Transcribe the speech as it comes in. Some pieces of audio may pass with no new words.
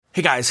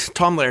Hey guys,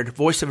 Tom Laird,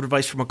 voice of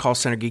advice from a call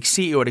center geek,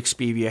 CEO at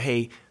Expedia.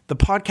 Hey, the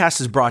podcast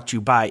is brought to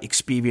you by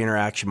Expedia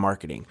Interaction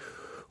Marketing.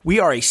 We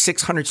are a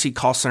 600-seat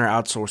call center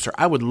outsourcer.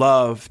 I would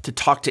love to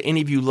talk to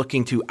any of you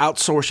looking to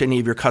outsource any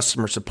of your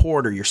customer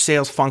support or your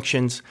sales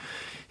functions,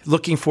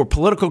 looking for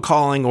political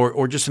calling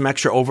or just some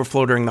extra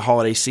overflow during the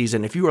holiday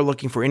season. If you are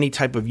looking for any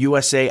type of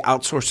USA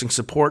outsourcing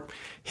support,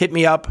 hit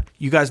me up.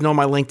 You guys know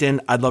my LinkedIn.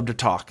 I'd love to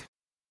talk.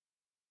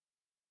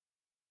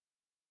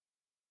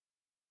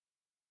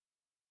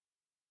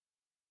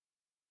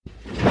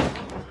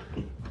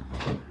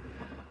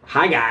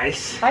 Hi,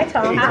 guys. Hi,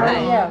 Tom. How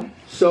are you?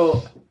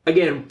 So,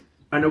 again,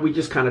 I know we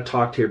just kind of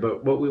talked here,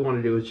 but what we want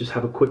to do is just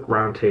have a quick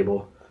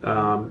roundtable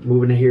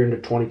moving here into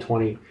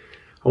 2020.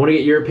 I want to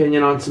get your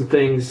opinion on some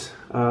things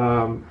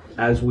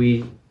as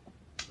we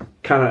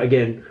kind of,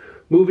 again,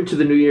 move into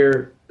the new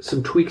year,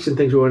 some tweaks and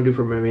things we want to do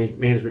for my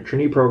management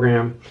trainee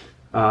program,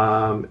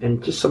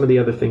 and just some of the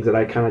other things that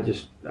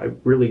I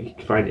really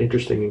find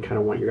interesting and kind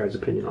of want your guys'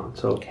 opinion on.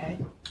 So,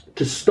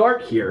 To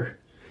start here,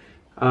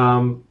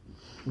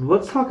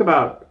 let's talk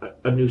about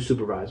a new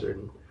supervisor.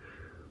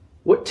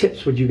 What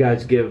tips would you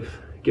guys give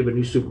a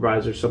new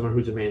supervisor, someone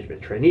who's a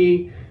management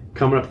trainee,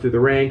 coming up through the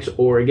ranks,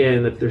 or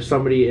again, if there's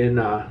somebody in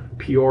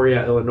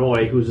Peoria,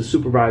 Illinois, who's a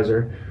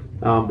supervisor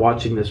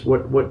watching this,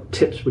 what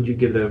tips would you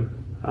give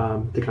them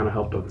to kind of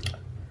help them?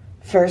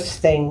 First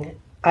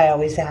thing I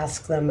always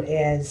ask them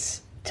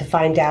is to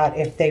find out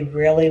if they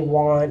really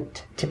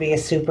want to be a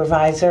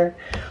supervisor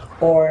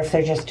or if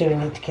they're just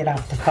doing it to get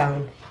off the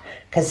phone.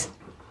 Because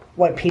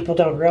what people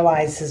don't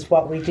realize is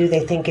what we do. They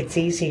think it's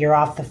easy. You're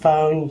off the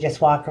phone, you just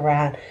walk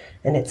around,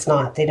 and it's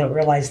not. They don't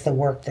realize the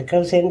work that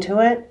goes into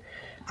it,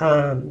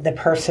 the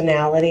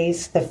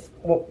personalities.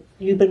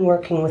 You've been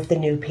working with the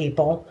new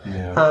people.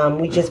 Yeah.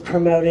 We just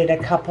promoted a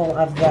couple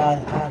of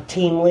the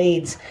team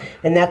leads,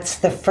 and that's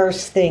the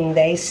first thing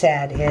they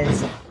said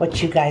is,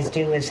 what you guys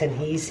do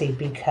isn't easy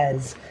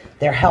because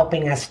they're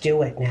helping us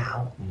do it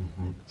now.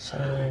 Mm-hmm.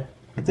 So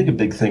I think a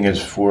big thing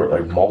is for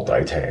like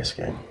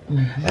multitasking,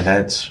 and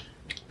it's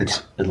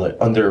like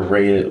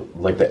underrated,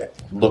 like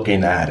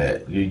looking at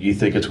it. You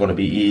think it's going to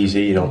be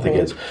easy. You don't think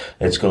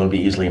it's going to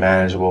be easily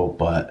manageable.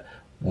 But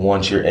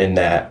once you're in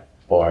that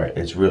part,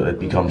 it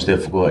becomes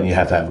difficult, and you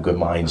have to have a good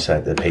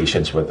mindset, the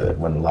patience with it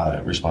when a lot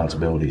of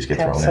responsibilities get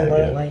thrown at you.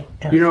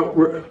 Absolutely. You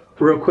know,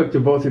 real quick to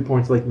both your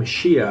points, like when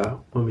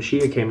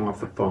Mashia came off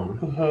the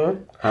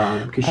phone,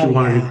 because she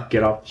wanted to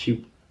get off.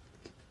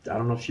 I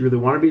don't know if she really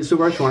wanted to be a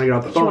supervisor. She wanted to get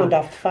off the phone. She wanted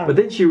off the phone. But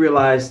then she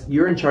realized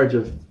you're in charge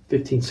of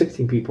 15,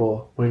 16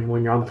 people.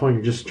 When you're on the phone,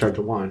 you're just in charge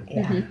of one.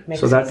 Yeah.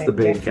 So that's a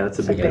big difference.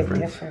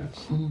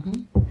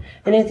 Mm-hmm.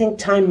 And I think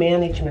time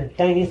management,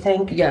 don't you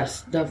think?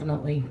 Yes,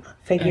 definitely.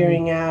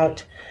 Figuring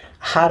out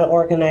how to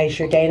organize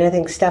your day. And I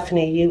think,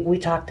 Stephanie, we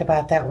talked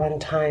about that one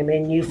time,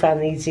 and you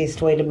found the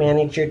easiest way to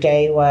manage your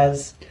day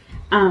was?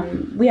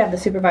 We have the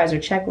supervisor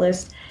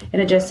checklist,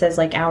 and it just says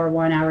like hour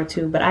 1, hour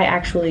 2, but I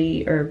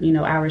actually,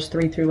 hours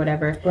 3 through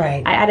whatever.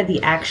 Right. I added the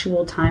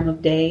actual time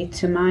of day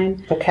to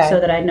mine,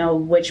 so that I know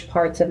which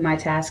parts of my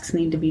tasks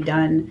need to be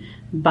done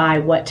by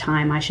what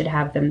time I should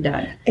have them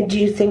done. And do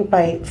you think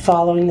by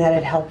following that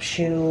it helps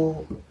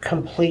you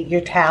complete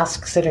your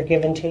tasks that are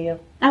given to you?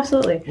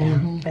 Absolutely.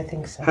 Mm-hmm. I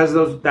think so. Has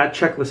that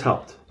checklist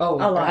helped? Oh,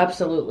 a lot.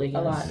 Absolutely.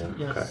 A lot.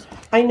 Yes. Okay.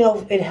 I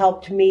know it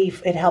helped me.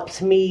 It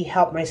helps me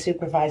help my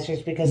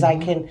supervisors because I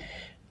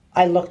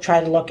try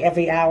to look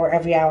every hour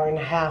and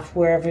a half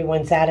where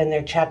everyone's at in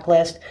their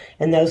checklist,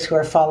 and those who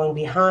are falling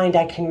behind,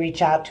 I can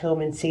reach out to them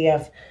and see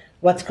if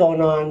what's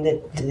going on,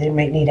 that they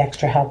might need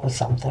extra help with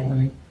something.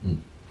 Right. Mm.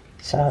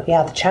 So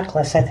yeah, the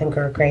checklists I think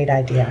are a great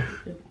idea.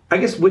 I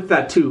guess with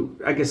that too,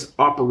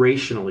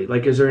 operationally,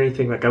 like, is there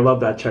anything, like, I love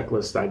that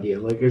checklist idea.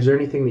 Like, is there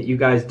anything that you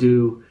guys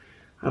do,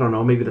 I don't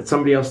know, maybe that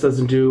somebody else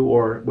doesn't do,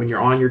 or when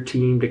you're on your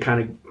team to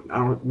kind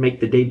of,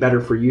 make the day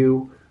better for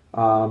you?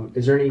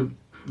 Is there any,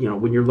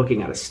 when you're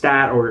looking at a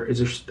stat, or is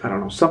there, I don't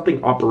know,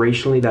 something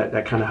operationally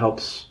that kind of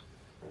helps?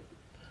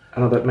 I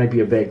know that might be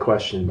a vague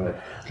question,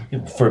 but.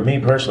 For me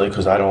personally,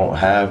 because I don't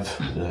have,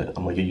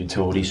 I'm like a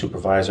utility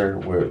supervisor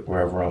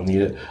wherever I'm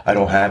needed. I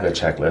don't have a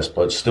checklist,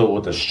 but still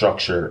with the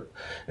structure,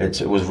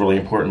 it was really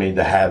important to me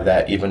to have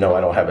that. Even though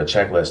I don't have a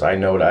checklist, I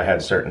know that I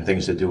had certain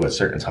things to do at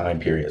certain time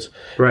periods.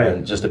 Right.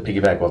 And just to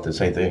piggyback off the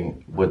same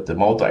thing with the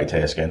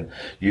multitasking,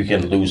 you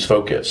can lose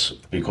focus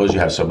because you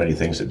have so many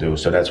things to do.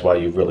 So that's why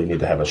you really need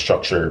to have a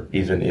structure,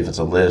 even if it's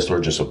a list or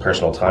just a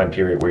personal time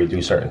period where you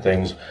do certain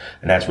things.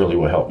 And that's really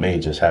what helped me,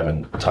 just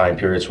having time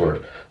periods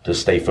where to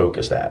stay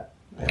focused at.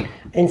 Yeah.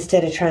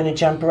 Instead of trying to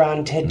jump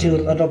around to do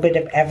a little bit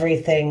of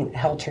everything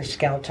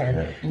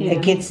helter-skelter. Yeah.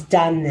 It gets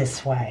done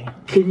this way.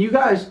 Can you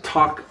guys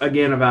talk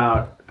again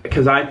about,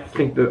 because I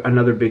think that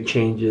another big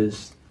change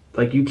is,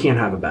 like, you can't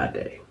have a bad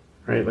day,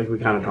 right? Like, we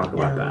kind of talk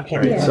about that,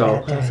 right?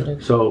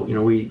 So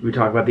we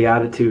talk about the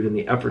attitude and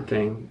the effort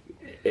thing.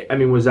 I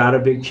mean, was that a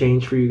big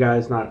change for you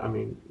guys? Not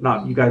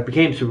you guys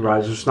became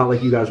supervisors. It's not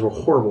like you guys were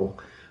horrible.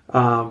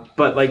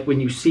 But, like, when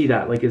you see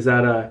that, like, is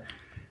that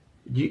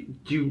do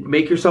you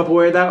make yourself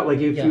aware of that? Like,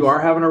 if you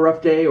are having a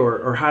rough day,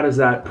 or how does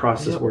that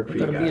process work for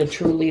you guys? Be a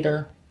true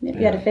leader. You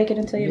got to fake it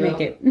until you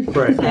make it.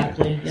 Right.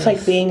 Exactly. It's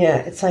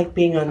like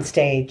being on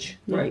stage.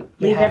 Right.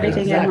 Leave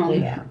everything at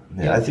home. Yeah,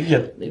 I think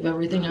you Leave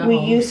everything at We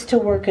home. used to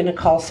work in a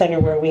call center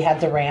where we had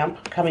the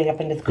ramp coming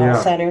up into the call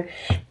center,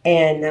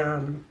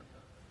 and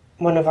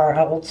one of our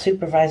old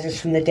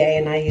supervisors from the day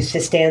and I used to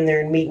stand there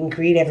and meet and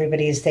greet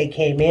everybody as they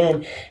came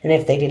in, and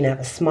if they didn't have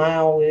a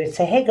smile, we would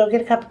say, hey, go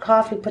get a cup of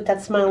coffee, put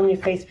that smile on your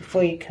face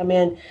before you come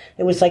in.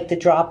 It was like the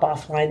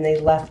drop-off line. They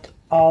left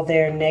all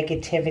their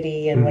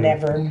negativity and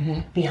whatever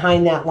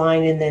behind that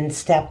line and then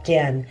stepped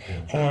in,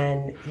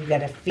 and you got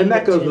to feed And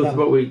that it goes to with them.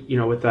 what we,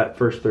 with that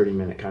first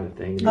 30-minute kind of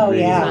thing. Oh,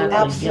 yeah, Exactly.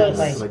 absolutely.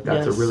 Yes. Like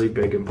that's a really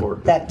big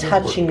important. That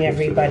touching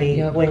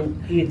everybody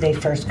when they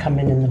first come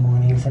in the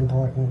morning is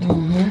important.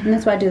 And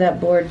that's why I do that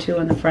board too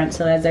on the front,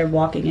 so as they're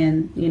walking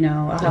in,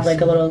 I'll have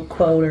like a little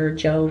quote or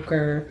joke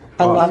or.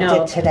 I loved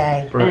it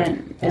today. Right.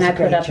 And I a put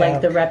great up like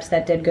joke. the reps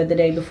that did good the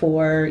day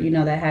before,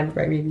 that had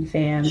raving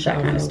fans,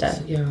 that kind of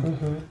stuff. Yeah.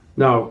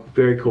 No,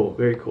 very cool,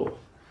 very cool.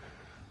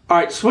 All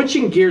right,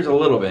 switching gears a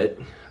little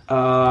bit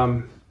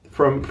from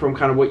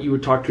kind of what you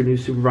would talk to a new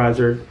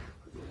supervisor.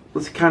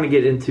 Let's kind of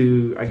get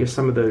into, I guess,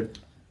 some of the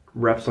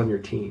reps on your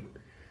team.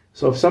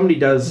 So if somebody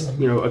does, a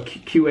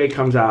QA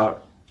comes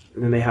out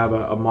and then they have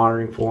a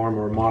monitoring form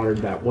or a monitor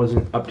that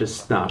wasn't up to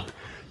snuff.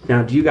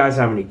 Now, do you guys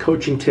have any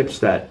coaching tips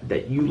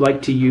that you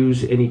like to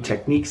use? Any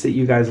techniques that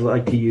you guys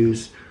like to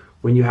use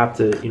when you have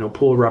to,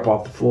 pull a rep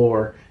off the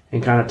floor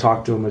and kind of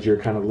talk to them as you're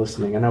kind of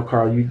listening? I know,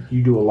 Carl,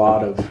 you do a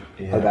lot of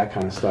that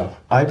kind of stuff.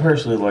 I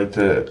personally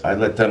I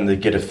let them to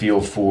get a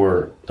feel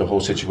for the whole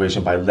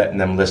situation by letting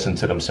them listen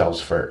to themselves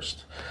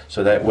first.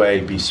 So that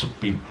way,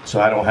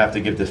 so I don't have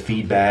to give the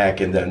feedback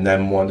and then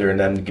them wonder and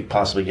then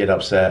possibly get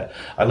upset.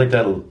 I like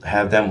to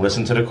have them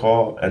listen to the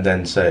call and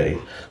then say,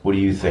 what do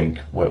you think?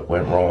 What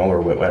went wrong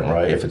or what went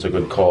right? If it's a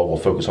good call, we'll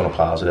focus on a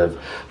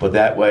positive. But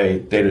that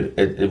way,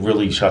 it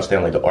really shuts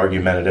down like the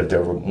argumentative.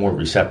 They're more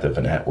receptive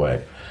in that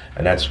way.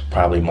 And that's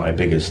probably my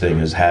biggest thing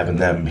is having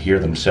them hear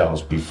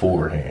themselves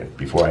beforehand,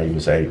 before I even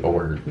say a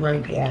word.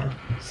 Right. Yeah,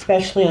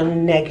 especially on a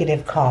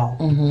negative call.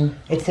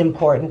 It's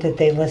important that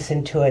they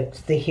listen to it,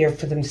 they hear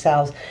for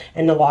themselves.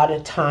 And a lot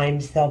of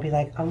times they'll be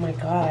like, oh my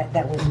God,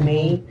 that was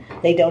me.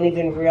 They don't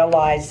even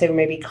realize they were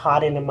maybe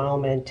caught in a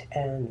moment.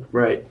 And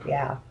Right.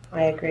 yeah,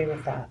 I agree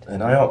with that.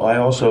 And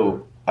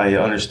I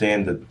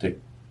understand that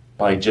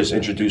by just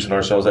introducing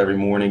ourselves every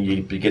morning,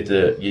 you get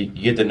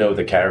to know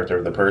the character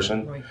of the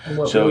person.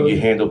 Right. So you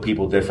handle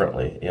people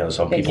differently.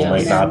 Some people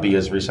might Yes. not be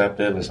as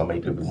receptive, and some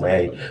people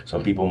may.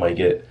 Some people might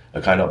get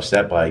kind of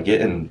upset by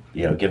giving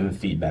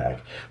feedback.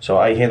 So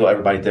I handle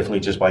everybody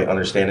differently just by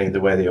understanding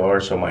the way they are.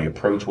 So my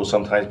approach will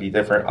sometimes be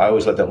different. I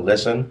always let them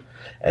listen,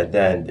 and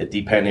then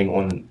depending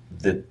on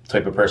the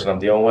type of person I'm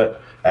dealing with,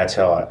 that's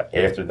how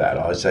after that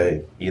I'll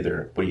say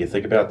either what do you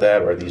think about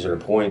that, or these are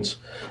the points,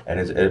 and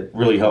it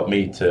really helped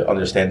me to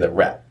understand the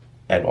rep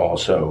and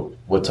also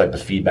what type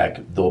of feedback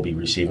they'll be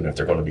receiving if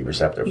they're going to be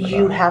receptive.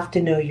 You have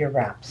to know your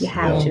reps. You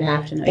have to know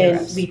your And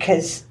reps.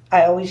 because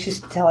I always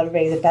used to tell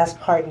everybody the best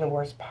part and the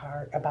worst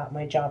part about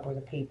my job were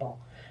the people.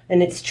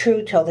 And it's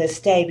true till this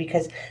day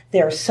because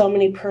there are so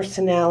many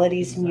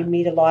personalities and you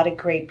meet a lot of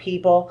great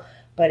people,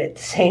 but at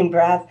the same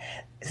breath,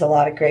 there's a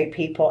lot of great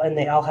people and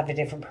they all have a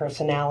different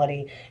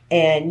personality.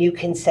 And you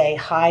can say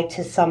hi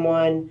to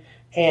someone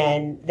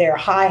and they're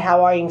hi,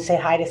 how are you? You can say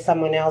hi to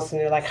someone else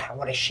and they're like,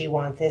 what does she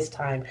want this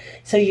time?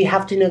 So you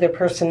have to know their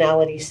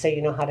personalities so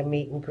you know how to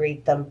meet and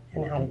greet them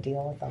and how to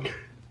deal with them.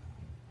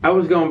 I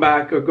was going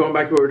back to what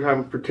we were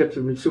talking for tips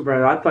of new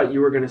supervisor. I thought you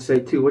were going to say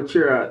too. What's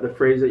your the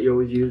phrase that you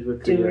always use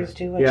with Doers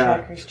do what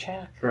checkers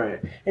check. Right.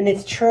 And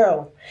it's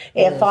true.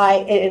 And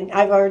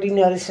I've already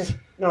noticed this,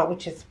 not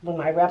just with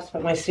my reps,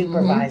 but my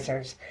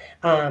supervisors.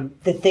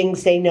 The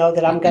things they know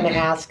that I'm going to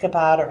ask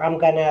about or I'm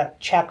going to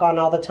check on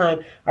all the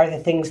time are the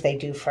things they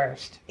do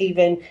first.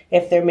 Even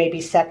if they're maybe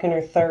second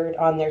or third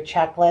on their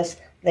checklist,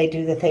 they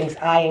do the things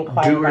I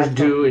inquire Doers about.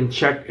 do and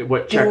check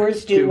what check.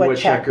 Doers do what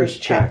checkers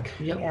check.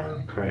 Yep.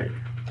 Yeah. Right.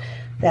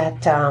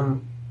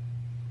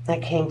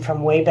 That came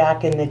from way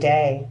back in the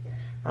day.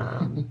 Back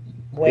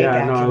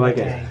I like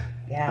in the it. day.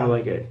 Yeah. I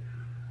like it.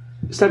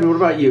 Stephanie, what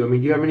about you? I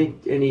mean, do you have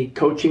any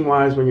coaching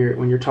wise when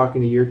you're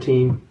talking to your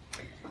team?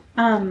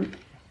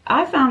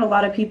 I found a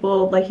lot of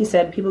people, like you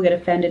said, people get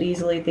offended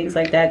easily, things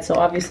like that. So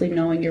obviously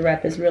knowing your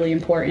rep is really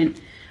important.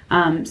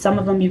 Some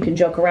of them you can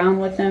joke around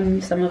with them.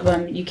 Some of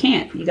them you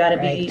can't. You got to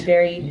be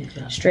very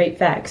straight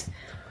facts.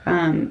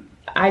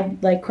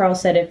 Like Carl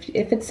said,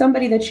 if it's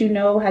somebody that you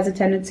know has a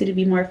tendency to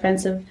be more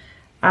offensive,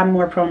 I'm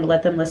more prone to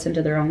let them listen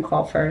to their own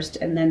call first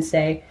and then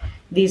say,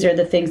 these are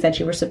the things that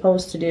you were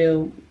supposed to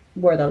do.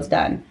 Were those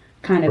done?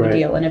 Kind of a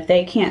deal. And if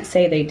they can't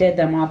say they did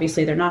them,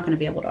 obviously they're not going to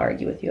be able to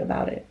argue with you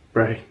about it.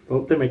 Right.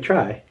 Well, they may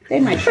try. They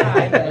might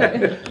try,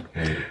 but...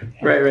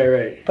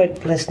 Right.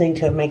 But listening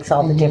to it makes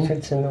all the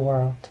difference in the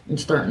world. And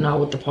starting out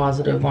with the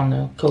positive on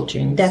the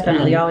coaching.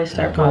 Definitely, always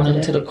start going positive.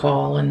 into the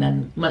call and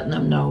then letting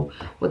them know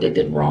what they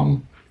did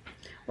wrong.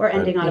 Or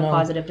ending on a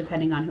positive,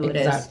 depending on who it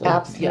is.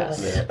 Absolutely.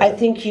 Yes. I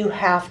think you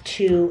have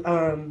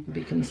to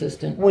Be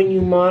consistent. when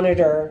you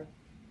monitor,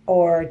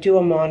 or do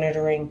a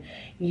monitoring,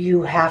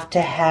 you have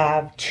to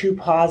have 2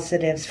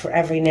 positives for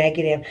every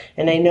negative.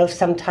 And I know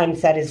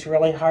sometimes that is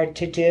really hard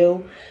to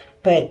do,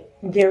 but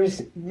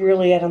there's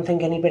really, I don't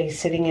think anybody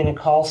sitting in a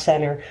call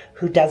center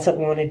who doesn't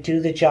want to do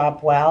the job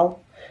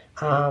well.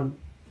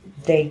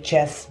 They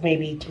just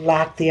maybe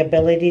lack the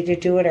ability to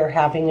do it or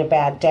having a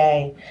bad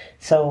day.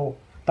 So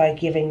by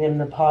giving them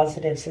the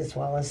positives as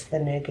well as the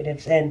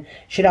negatives, and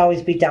should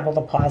always be double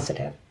the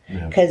positive,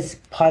 because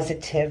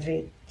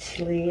positivity,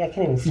 I can't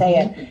even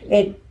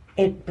say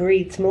it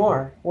breeds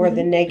more, where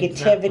the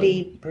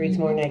negativity breeds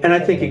more negativity. And I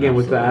think, again,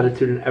 with the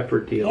attitude and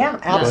effort deal. Yeah,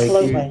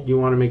 absolutely. Like you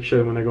want to make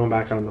sure when they're going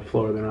back out on the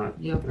floor, they're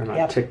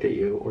not ticked at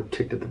you or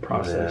ticked at the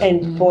process.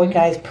 And boy,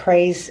 guys,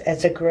 praise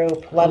as a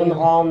group. Let them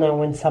all know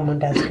when someone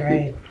does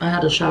great. I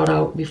had a shout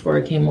out before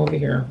I came over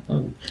here.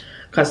 A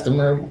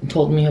customer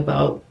told me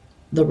about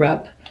the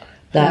rep.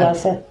 Who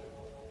was it?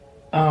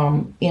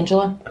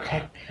 Angela.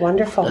 Okay,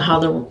 wonderful. How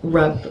the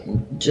rep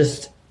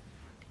just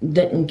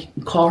didn't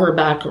call her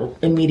back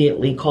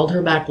immediately, called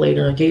her back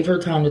later, gave her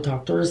time to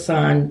talk to her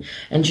son,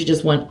 and she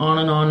just went on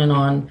and on and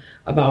on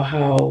about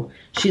how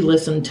she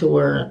listened to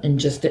her and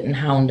just didn't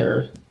hound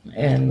her.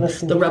 And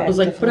the rep was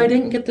like, but I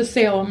didn't get the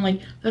sale. I'm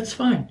like, that's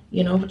fine,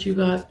 but you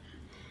got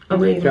a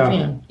raving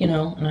fan,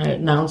 and I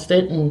announced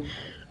it, and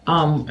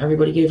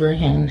everybody gave her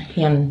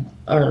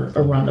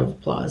a round of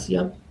applause.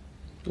 Yep.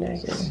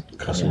 Nice.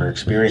 Customer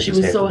experience. She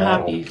was so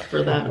happy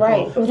for that.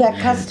 Right. Well, that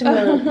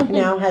customer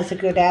now has a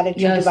good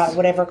attitude about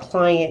whatever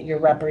client you're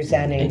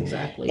representing.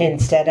 Exactly.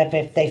 Instead of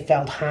if they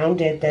felt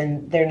hounded,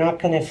 then they're not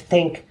going to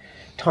think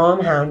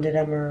Tom hounded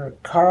them or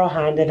Carl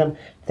hounded them.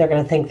 They're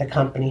going to think the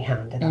company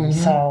hounded them.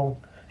 So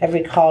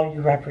every call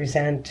you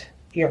represent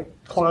your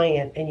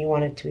client and you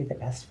want it to be the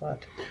best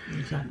foot.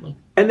 Exactly.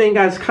 And then,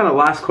 guys, kind of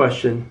last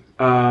question.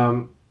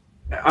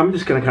 I'm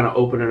just going to kind of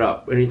open it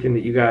up. Anything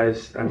that you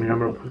guys, I'm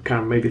going to kind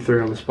of maybe throw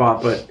you on the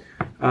spot, but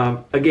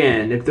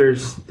again, if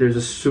there's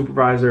a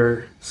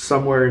supervisor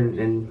somewhere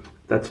in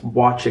that's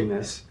watching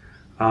this,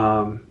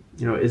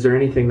 is there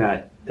anything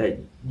that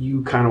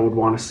you kind of would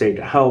want to say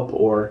to help,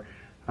 or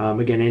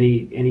again,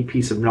 any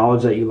piece of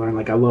knowledge that you learn?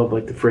 Like I love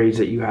like the phrase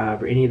that you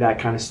have, or any of that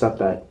kind of stuff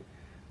that.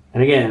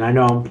 And again, I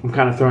know I'm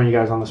kind of throwing you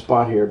guys on the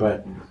spot here,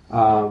 but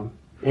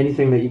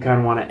anything that you kind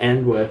of want to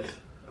end with.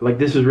 Like,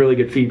 this is really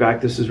good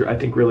feedback. This is, I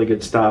think, really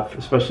good stuff,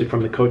 especially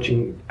from the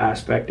coaching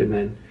aspect, and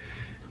then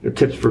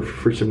tips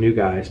for some new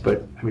guys.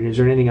 But, I mean, is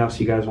there anything else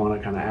you guys want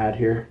to kind of add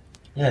here?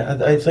 Yeah,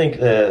 I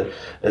think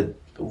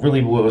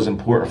really what was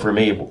important for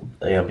me,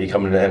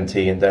 becoming an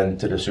MT and then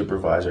to the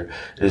supervisor,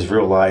 is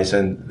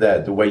realizing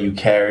that the way you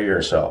carry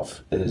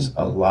yourself is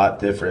a lot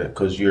different,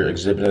 because you're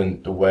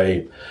exhibiting the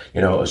way,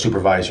 a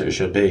supervisor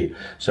should be.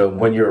 So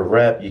when you're a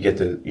rep, you get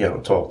to,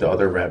 talk to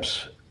other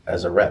reps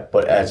as a rep,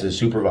 but as a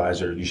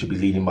supervisor, you should be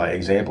leading by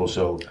example.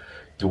 So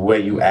the way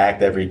you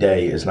act every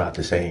day is not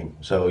the same.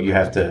 So you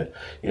have to,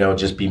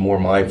 just be more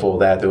mindful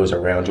that those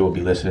around you will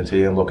be listening to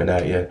you and looking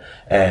at you,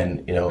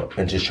 and,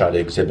 and just try to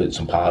exhibit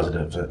some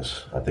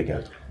positives. I think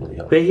that really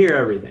helps. They hear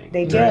everything.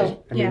 They do. Right?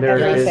 I mean,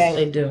 everything.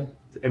 They do.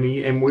 I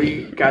mean, and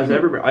we guys,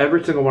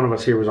 every single one of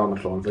us here was on the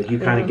phones. Like, you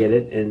kind of get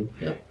it, and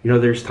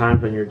there's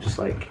times when you're just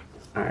like,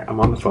 all right, I'm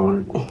on the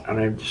phone and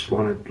I just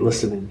want to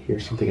listen and hear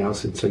something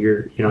else. And so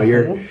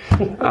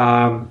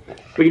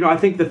but I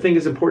think the thing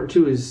is important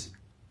too is,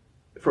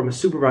 from a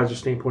supervisor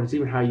standpoint, is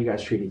even how you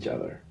guys treat each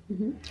other,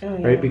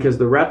 right? Because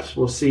the reps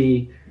will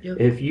see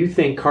if you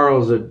think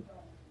Carl's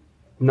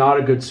not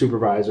a good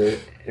supervisor,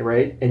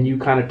 right, and you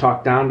kind of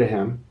talk down to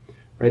him,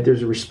 right?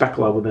 There's a respect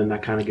level then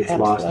that kind of gets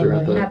lost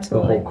throughout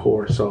the whole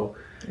course. So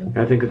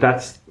I think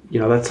that's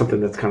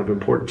something that's kind of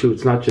important too.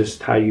 It's not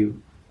just how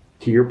you,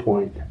 to your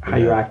point, how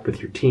you act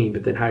with your team,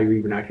 but then how you're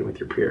even acting with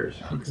your peers.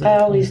 Exactly. I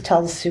always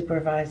tell the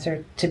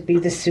supervisor to be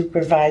the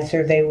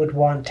supervisor they would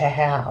want to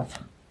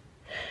have.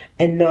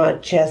 And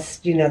not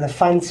just, the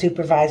fun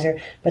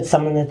supervisor, but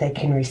someone that they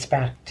can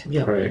respect.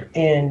 Yeah. Right.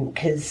 And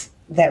because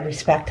that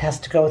respect has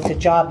to go with the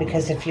job,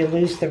 because if you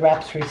lose the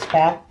rep's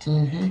respect,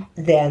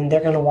 then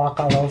they're going to walk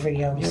all over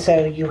you. Yep.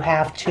 So you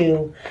have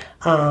to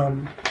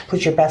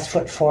put your best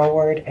foot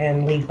forward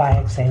and lead by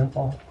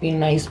example. Be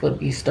nice, but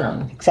be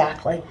stern.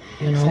 Exactly.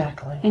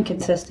 Exactly. And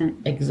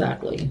consistent.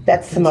 Exactly.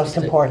 That's the most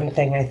important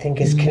thing, I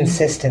think, is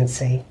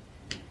consistency.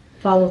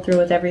 Follow through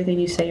with everything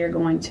you say you're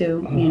going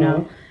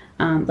to,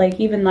 like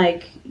even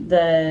like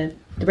the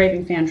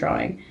raving fan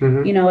drawing.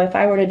 If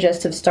I were to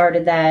just have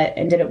started that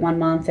and did it 1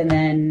 month and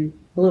then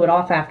blew it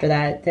off after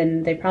that,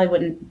 then they probably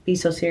wouldn't be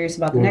so serious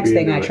about the next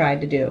thing I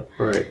tried to do.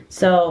 Right.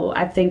 So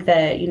I think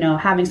that,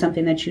 having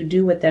something that you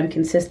do with them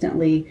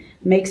consistently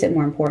makes it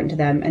more important to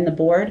them. And the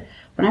board,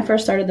 when I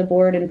first started the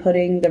board and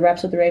putting the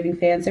reps with the raving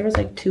fans, there was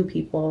like 2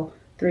 people,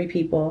 3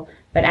 people.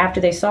 But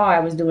after they saw I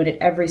was doing it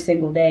every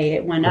single day,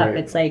 it went up.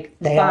 It's like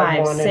they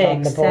 5,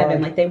 6,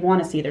 7. Like, they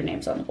want to see their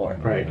names on the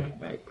board. Right.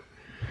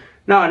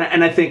 No,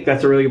 and I think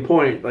that's a really good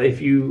point.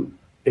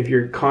 If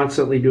you're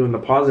constantly doing the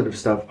positive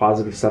stuff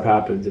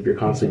happens. If you're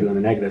constantly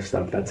doing the negative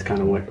stuff, that's kind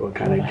of what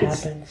kind of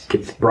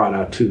gets brought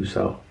out too.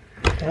 So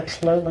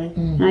Absolutely.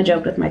 And I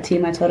joked with my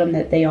team. I told them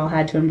that they all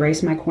had to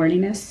embrace my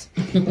corniness.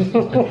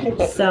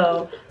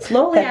 So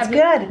slowly,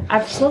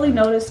 I've slowly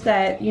noticed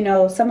that, you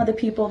know, some of the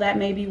people that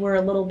maybe were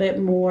a little bit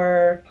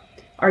more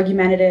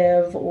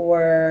argumentative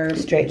or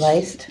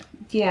Straight-laced.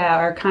 yeah,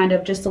 are kind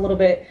of just a little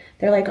bit.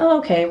 They're like, oh,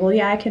 okay, well,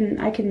 yeah, I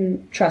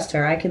can trust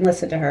her. I can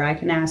listen to her. I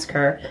can ask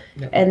her,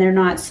 and they're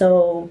not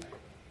so.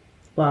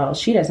 Well,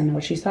 she doesn't know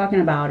what she's talking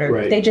about,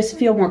 or they just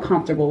feel more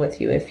comfortable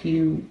with you if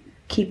you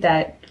keep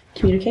that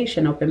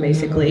communication open,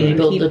 basically, and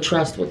build keep the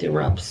trust with your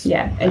reps.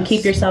 Yeah, and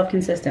keep yourself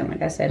consistent.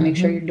 Like I said, make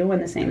sure you're doing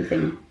the same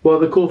thing. Well,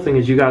 the cool thing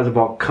is you guys have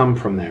all come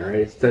from there, right?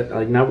 It's that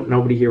like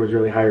nobody here was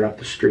really hired off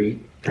the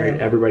street, right?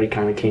 Everybody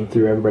kind of came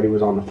through. Everybody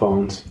was on the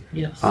phones.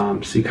 Yes.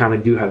 So you kind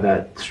of do have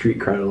that street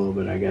cred a little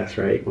bit, I guess,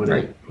 right?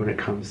 When it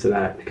comes to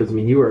that, because I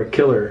mean, you were a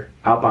killer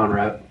outbound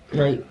rep,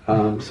 right?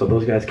 So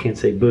those guys can't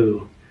say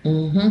boo.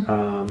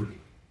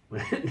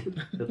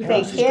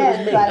 They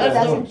can, but it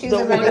doesn't do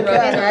them any good,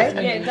 right?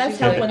 Yeah, it does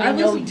help when they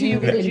know you do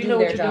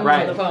their job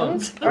on the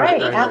phones.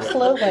 Right,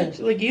 absolutely.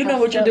 Like, you know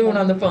what you're doing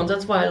on the phones.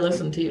 That's why I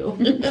listen to you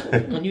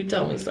when you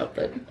tell me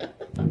something.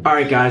 All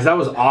right, guys, that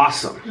was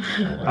awesome.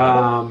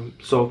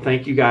 So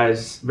thank you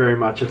guys very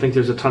much. I think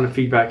there's a ton of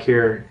feedback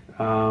here.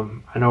 I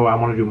know I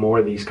want to do more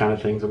of these kind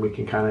of things, and we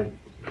can kind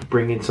of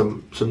bring in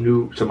some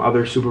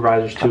other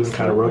supervisors too, and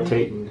kind of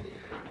rotate. And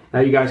now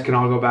you guys can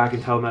all go back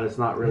and tell them that it's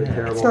not really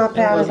terrible. It's not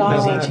bad at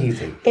all.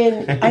 Easy.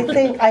 And I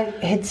think I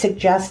had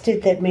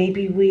suggested that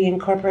maybe we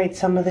incorporate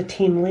some of the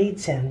team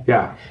leads in.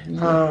 Yeah.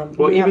 Well,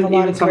 Well, we have a lot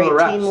even of some of great the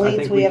reps. team I leads.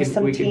 think We have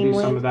some we team can do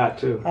leads. some of that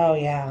too. Oh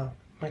yeah,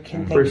 I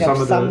can For think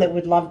of some the- that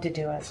would love to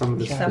do it. Some of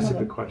the Some of specific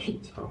them.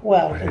 questions. So.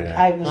 Well,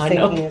 I was I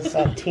know. thinking as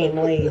a team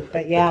lead,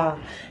 but yeah,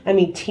 I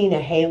mean Tina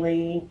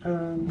Haley.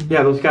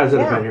 Yeah, those guys that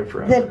have been here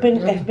forever.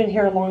 They've been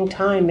here a long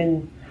time,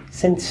 and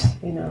since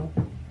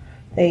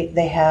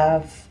they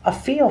have a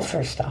feel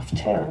for stuff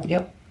too.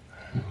 Yep.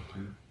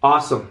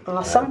 Awesome.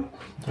 Awesome.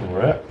 All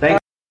right. Thank